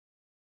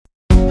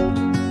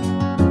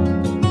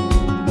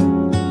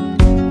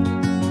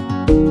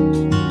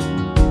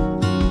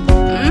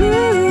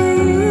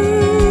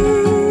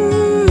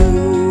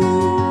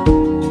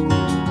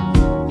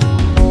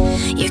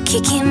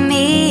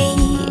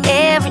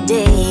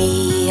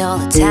all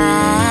the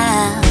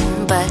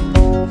time, but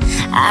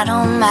I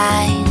don't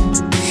mind.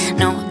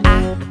 No,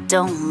 I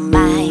don't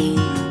mind.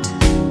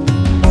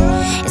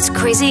 It's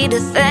crazy to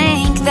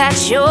think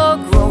that you're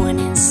growing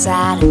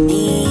inside of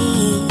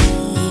me,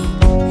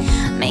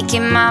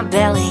 making my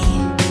belly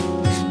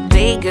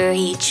bigger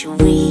each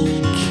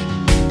week.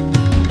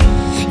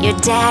 Your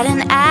dad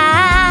and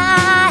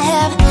I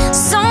have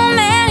so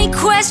many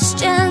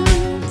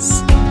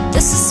questions.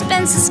 The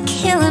suspense is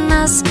killing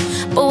us,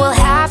 but we'll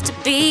have to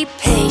be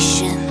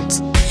patient.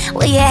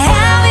 Will you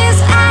have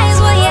his eyes?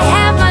 Will you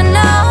have my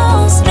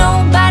nose?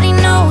 Nobody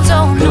knows,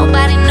 oh,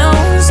 nobody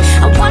knows.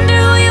 I wonder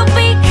who you'll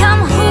become,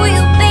 who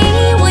you'll be.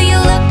 Will you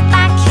look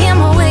like him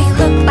or will you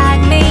look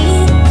like me?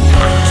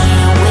 I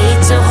can't wait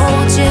to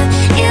hold you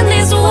in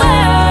this world.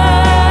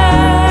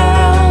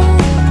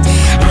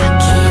 I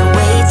can't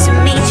wait to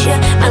meet you,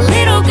 my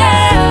little girl.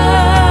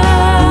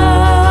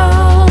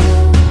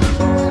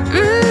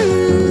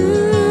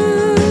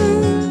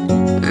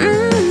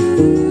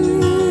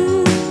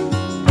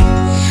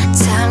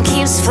 Time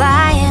keeps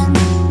flying,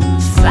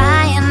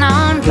 flying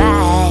on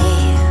by.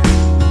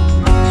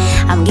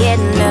 I'm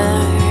getting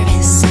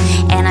nervous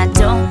and I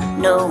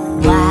don't know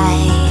why.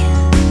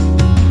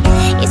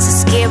 It's a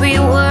scary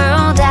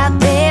world out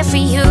there for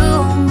you.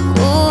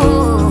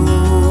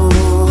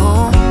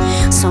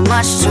 So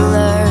much to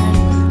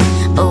learn,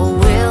 but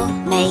we'll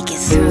make it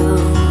through.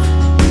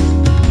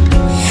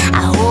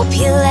 I hope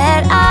you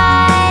let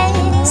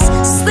eyes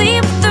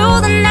sleep through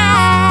the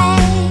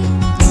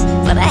night,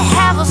 but I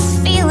have a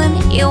feeling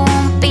you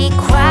won't be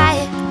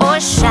quiet or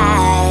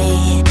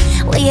shy.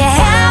 Will you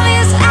have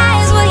his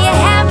eyes? Will you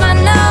have my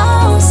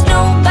nose?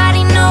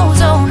 Nobody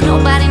knows, oh,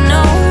 nobody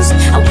knows.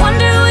 I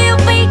wonder who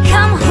you'll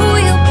become, who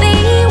you'll be.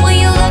 Will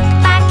you look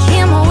like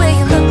him or will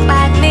you look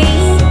like me?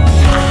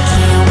 I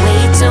can't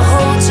wait to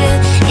hold you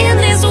in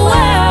this world.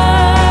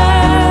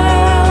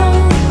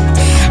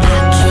 I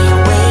can't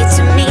wait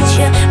to meet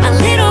you, my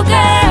little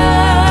girl.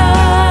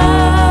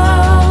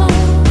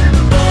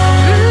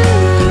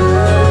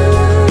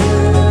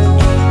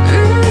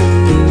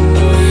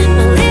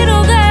 My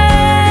little girl.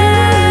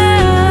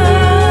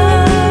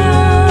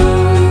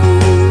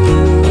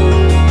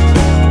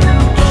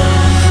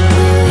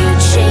 Will you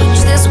change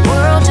this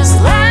world just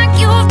like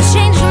you've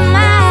changed your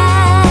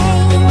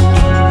mind?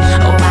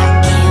 Oh, I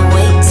can't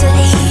wait to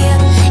hear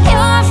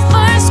your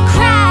first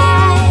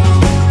cry,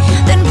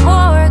 then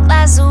pour a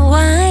glass of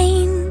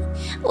wine.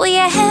 Will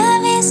you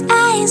have his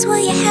eyes? Will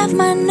you have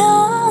my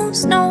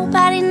nose?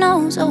 Nobody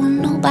knows, oh,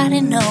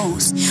 nobody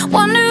knows.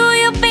 Wonder who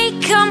you'll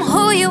become,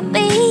 who you'll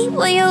be.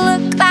 Will you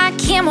look like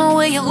him or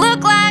will you look